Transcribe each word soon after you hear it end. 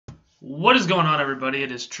What is going on, everybody?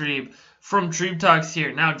 It is Treeb from Treeb Talks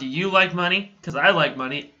here. Now, do you like money? Because I like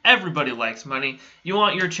money. Everybody likes money. You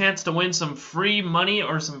want your chance to win some free money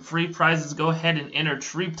or some free prizes? Go ahead and enter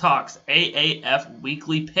Treeb Talks AAF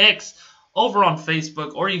weekly picks over on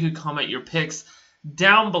Facebook, or you could comment your picks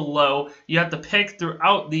down below. You have to pick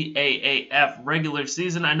throughout the AAF regular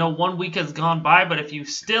season. I know 1 week has gone by, but if you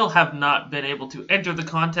still have not been able to enter the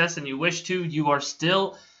contest and you wish to, you are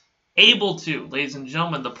still able to, ladies and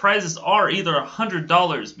gentlemen. The prizes are either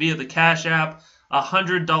 $100 via the Cash App, a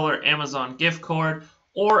 $100 Amazon gift card,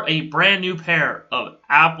 or a brand new pair of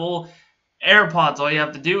Apple AirPods. All you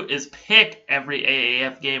have to do is pick every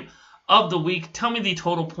AAF game of the week. Tell me the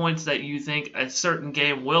total points that you think a certain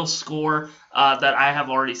game will score that I have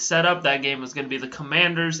already set up. That game is going to be the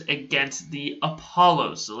Commanders against the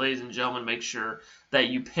Apollos. So, ladies and gentlemen, make sure that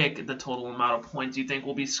you pick the total amount of points you think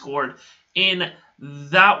will be scored in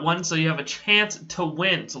that one, so you have a chance to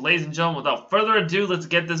win. So, ladies and gentlemen, without further ado, let's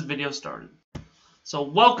get this video started. So,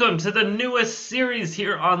 welcome to the newest series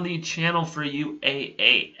here on the channel for you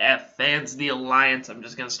AAF fans, the Alliance. I'm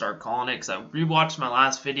just going to start calling it because I rewatched my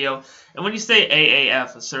last video, and when you say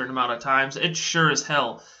AAF a certain amount of times, it sure as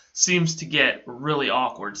hell seems to get really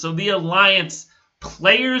awkward. So, the Alliance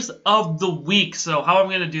Players of the Week. So how I'm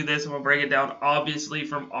going to do this, I'm going to break it down obviously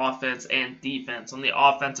from offense and defense. On the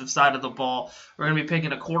offensive side of the ball, we're going to be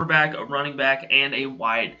picking a quarterback, a running back, and a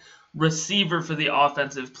wide receiver for the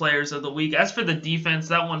offensive players of the week. As for the defense,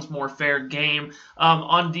 that one's more fair game.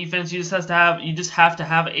 On defense, you just have to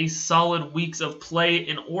have a solid weeks of play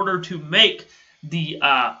in order to make the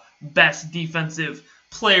best defensive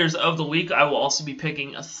players of the week. I will also be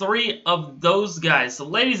picking 3 of those guys. So,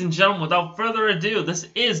 ladies and gentlemen, without further ado, this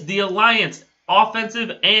is the Alliance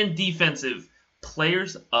Offensive and Defensive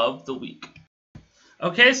Players of the Week.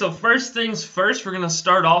 Okay, so first things first, we're going to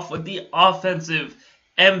start off with the offensive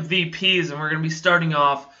MVPs, and we're going to be starting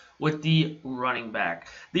off with the running back.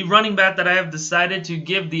 The running back that I have decided to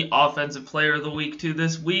give the Offensive Player of the Week to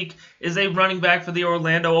this week is a running back for the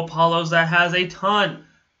Orlando Apollos that has a ton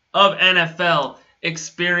of NFL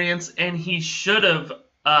experience, and he should have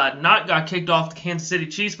not got kicked off the Kansas City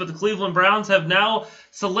Chiefs, but the Cleveland Browns have now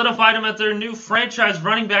solidified him as their new franchise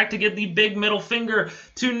running back to get the big middle finger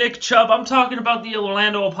to Nick Chubb. I'm talking about the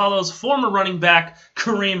Orlando Apollos' former running back,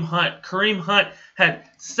 Kareem Hunt. Kareem Hunt had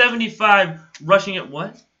 75 rushing at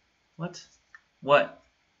what?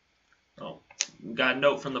 Oh, got a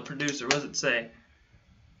note from the producer. What does it say?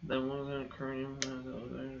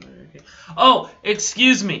 Oh,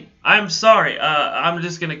 excuse me. I'm sorry. I'm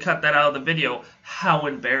just going to cut that out of the video. How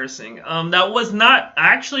embarrassing. That was not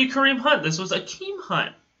actually Kareem Hunt. This was Akeem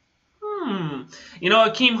Hunt. You know,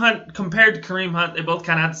 Akeem Hunt, compared to Kareem Hunt, they both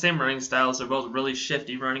kind of have the same running styles. They're both really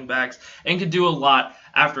shifty running backs and can do a lot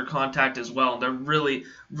after contact as well. They're really,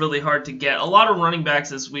 really hard to get. A lot of running backs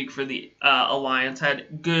this week for the Alliance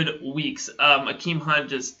had good weeks. Akeem Hunt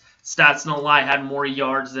just, stats don't lie, had more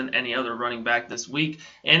yards than any other running back this week,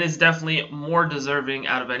 and is definitely more deserving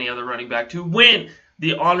out of any other running back to win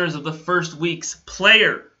the honors of the first week's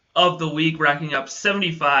Player of the Week, racking up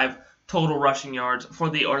 75 total rushing yards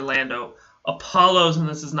for the Orlando Apollos. And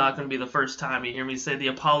this is not going to be the first time you hear me say the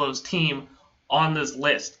Apollos team on this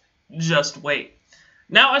list. Just wait.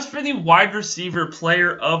 Now, as for the wide receiver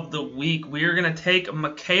Player of the Week, we are going to take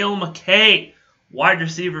Mikael McKay, wide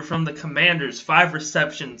receiver from the Commanders, 5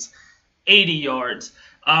 receptions, 80 yards.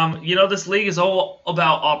 You know, this league is all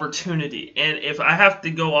about opportunity. And if I have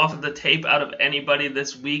to go off of the tape out of anybody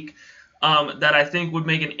this week that I think would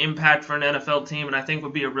make an impact for an NFL team and I think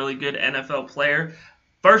would be a really good NFL player,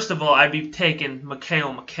 first of all, I'd be taking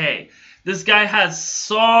Mikael McKay. This guy has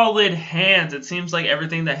solid hands. It seems like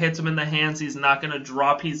everything that hits him in the hands, he's not going to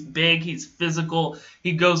drop. He's big. He's physical.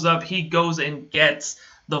 He goes up. He goes and gets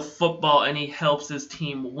the football, and he helps his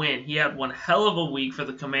team win. He had one hell of a week for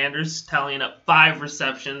the Commanders, tallying up 5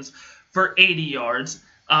 receptions for 80 yards.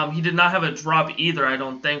 He did not have a drop either, I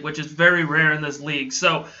don't think, which is very rare in this league.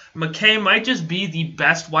 So McKay might just be the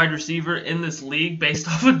best wide receiver in this league based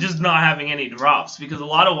off of just not having any drops, because a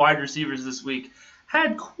lot of wide receivers this week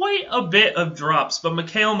had quite a bit of drops. But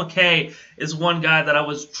Mikael McKay is one guy that I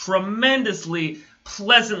was tremendously,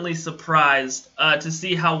 pleasantly surprised to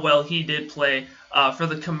see how well he did play for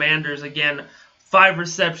the Commanders. Again, 5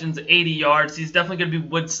 receptions, 80 yards. He's definitely going to be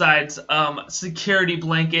Woodside's security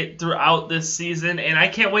blanket throughout this season, and I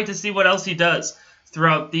can't wait to see what else he does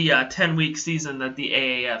throughout the 10-week season that the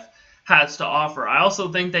AAF has to offer. I also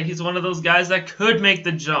think that he's one of those guys that could make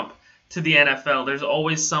the jump to the NFL. There's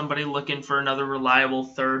always somebody looking for another reliable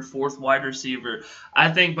third, fourth wide receiver.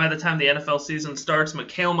 I think by the time the NFL season starts,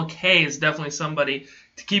 Mikhail McKay is definitely somebody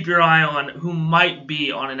to keep your eye on who might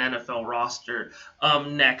be on an NFL roster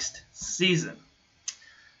next season.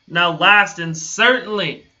 Now, last and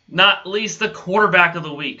certainly not least, the quarterback of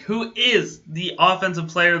the week. Who is the offensive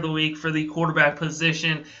player of the week for the quarterback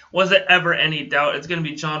position? Was it ever any doubt? It's going to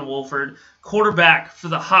be John Wolford, quarterback for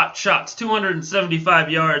the Hot Shots,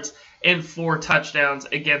 275 yards and 4 touchdowns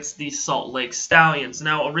against the Salt Lake Stallions.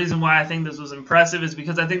 Now, a reason why I think this was impressive is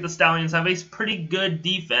because I think the Stallions have a pretty good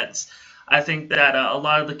defense. I think that a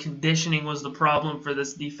lot of the conditioning was the problem for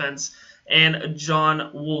this defense, and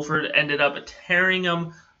John Wolford ended up tearing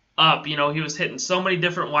them up. You know, he was hitting so many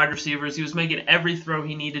different wide receivers. He was making every throw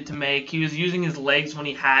he needed to make. He was using his legs when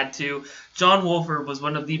he had to. John Wolford was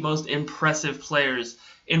one of the most impressive players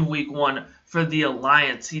in Week 1 for the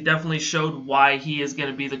Alliance. He definitely showed why he is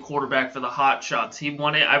going to be the quarterback for the Hot Shots. He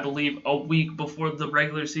won it, I believe, a week before the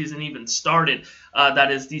regular season even started.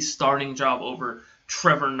 That is the starting job over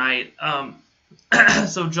Trevor Knight.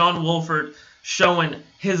 So John Wolford showing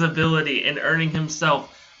his ability and earning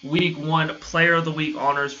himself Week 1 Player of the Week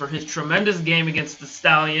honors for his tremendous game against the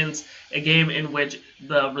Stallions, a game in which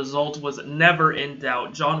the result was never in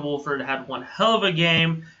doubt. John Wolford had one hell of a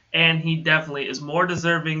game, and he definitely is more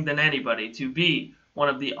deserving than anybody to be one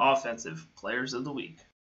of the offensive players of the week.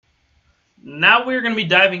 Now we're going to be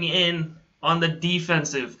diving in on the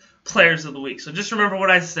defensive players of the week. So just remember what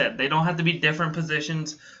I said. They don't have to be different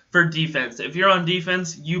positions for defense. If you're on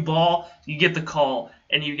defense, you ball, you get the call,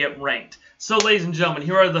 and you get ranked. So, ladies and gentlemen,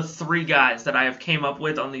 here are the 3 guys that I have came up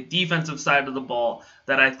with on the defensive side of the ball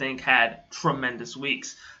that I think had tremendous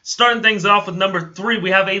weeks. Starting things off with number 3, we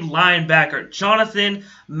have a linebacker, Jonathan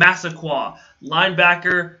Massaquoi,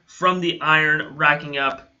 linebacker from the Iron, racking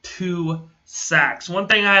up 2 sacks. One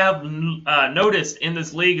thing I have noticed in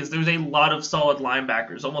this league is there's a lot of solid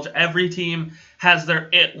linebackers. Almost every team has their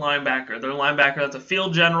it linebacker. Their linebacker that's a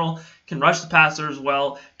field general, can rush the passer as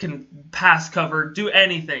well, can pass cover, do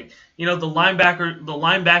anything. You know, the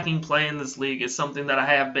linebacking play in this league is something that I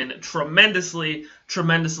have been tremendously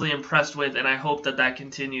impressed with, and I hope that that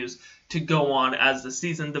continues to go on as the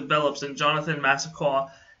season develops. And Jonathan Massaquoi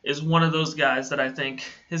is one of those guys that I think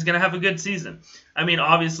is going to have a good season. I mean,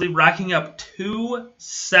 obviously, racking up 2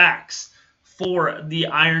 sacks for the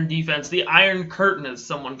Iron defense. The Iron Curtain, as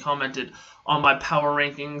someone commented on my power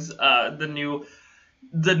rankings,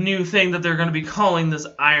 the new thing that they're going to be calling this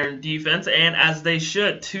Iron defense, and as they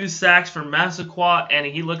should. 2 sacks for Massaquoi, and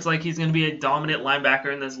he looks like he's going to be a dominant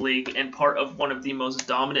linebacker in this league and part of one of the most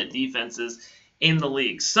dominant defenses in the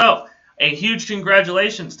league. So, a huge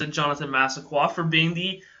congratulations to Jonathan Massaquoi for being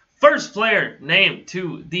the first player named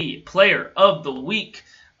to the Player of the Week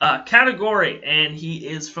category, and he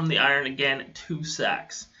is from the Iron again, 2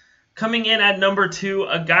 sacks. Coming in at number 2,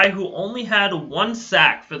 a guy who only had 1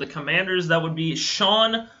 sack for the Commanders, that would be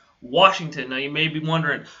Shawn Washington. Now, you may be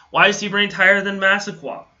wondering, why is he ranked higher than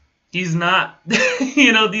Massaquoi? He's not.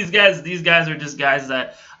 You know, these guys are just guys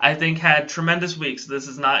that I think had tremendous weeks. This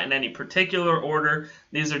is not in any particular order.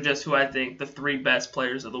 These are just who I think the 3 best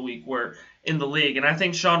players of the week were in the league. And I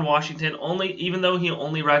think Shawn Washington, even though he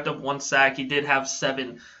only racked up 1 sack, he did have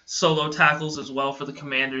 7 solo tackles as well for the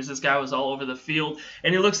Commanders. This guy was all over the field,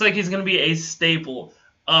 and he looks like he's going to be a staple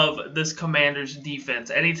of this Commanders defense.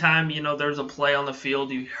 Anytime, you know, there's a play on the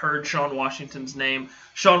field, you heard Shawn Washington's name.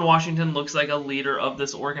 Shawn Washington looks like a leader of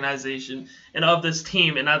this organization and of this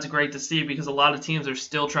team, and that's great to see because a lot of teams are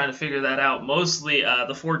still trying to figure that out. Mostly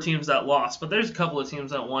the 4 teams that lost, but there's a couple of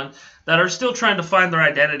teams that won that are still trying to find their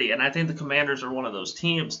identity, and I think the Commanders are one of those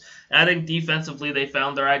teams. And I think defensively they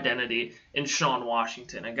found their identity in Shawn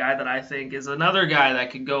Washington, a guy that I think is another guy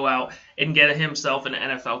that could go out and get himself an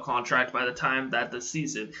NFL contract by the time that the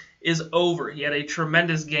season is over. He had a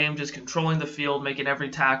tremendous game, just controlling the field, making every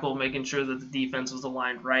tackle, making sure that the defense was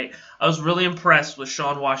aligned right. I was really impressed with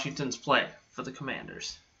Shawn Washington's play for the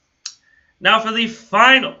Commanders. Now for the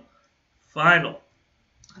final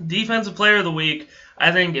Defensive Player of the Week.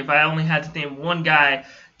 I think if I only had to name one guy,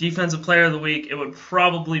 Defensive Player of the Week, it would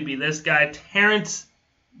probably be this guy, Terrence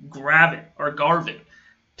Garvin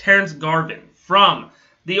from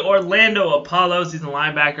the Orlando Apollos. He's a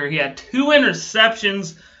linebacker. He had 2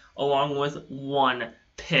 interceptions along with 1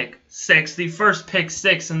 pick six. The first pick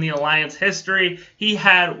six in the Alliance history. He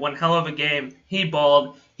had one hell of a game. He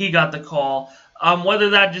balled. He got the call.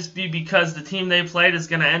 Whether that just be because the team they played is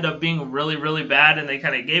going to end up being really, really bad and they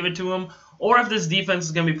kind of gave it to him, or if this defense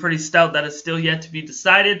is going to be pretty stout, that is still yet to be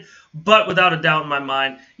decided. But without a doubt in my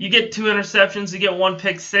mind, you get 2 interceptions, you get 1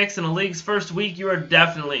 pick six in the league's first week, you are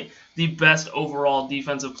definitely the best overall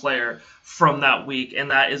defensive player from that week,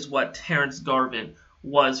 and that is what Terrence Garvin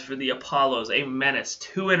was for the Apollos. A menace,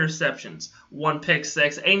 2 interceptions, 1 pick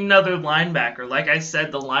six, another linebacker. Like I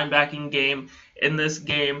said, the linebacking game in this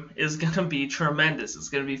game is going to be tremendous. It's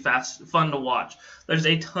going to be fun to watch. There's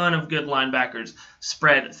a ton of good linebackers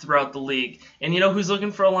spread throughout the league. And you know who's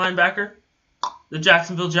looking for a linebacker? The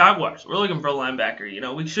Jacksonville Jaguars. We're looking for a linebacker. You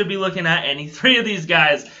know, we should be looking at any 3 of these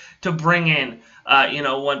guys to bring in,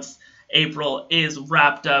 once April is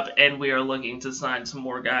wrapped up and we are looking to sign some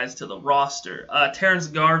more guys to the roster. Terrence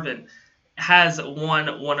Garvin has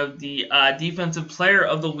won one of the Defensive Player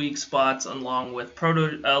of the Week spots along with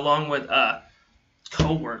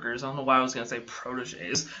co-workers. I don't know why I was going to say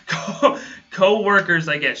proteges. Co-workers,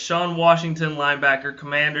 I guess. Sean Washington, linebacker,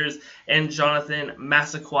 Commanders, and Jonathan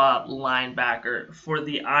Massaquoi, linebacker for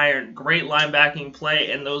the Iron. Great linebacking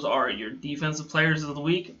play, and those are your Defensive Players of the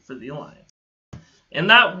Week for the Alliance. And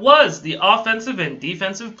that was the Offensive and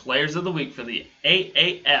Defensive Players of the Week for the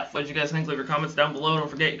AAF. What did you guys think? Leave your comments down below. Don't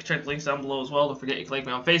forget, you can check the links down below as well. Don't forget, you can like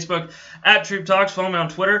me on Facebook, @Treeb Talks. Follow me on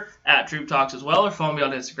Twitter, @Treeb Talks as well. Or follow me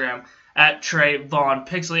on Instagram,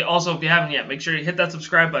 @TrayVonPixley. Also, if you haven't yet, make sure you hit that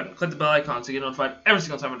subscribe button. Click the bell icon so you get notified every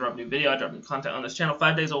single time I drop a new video. I drop new content on this channel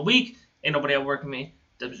 5 days a week. Ain't nobody out working me.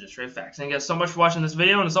 That's just straight facts. Thank you guys so much for watching this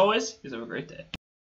video. And as always, you guys have a great day.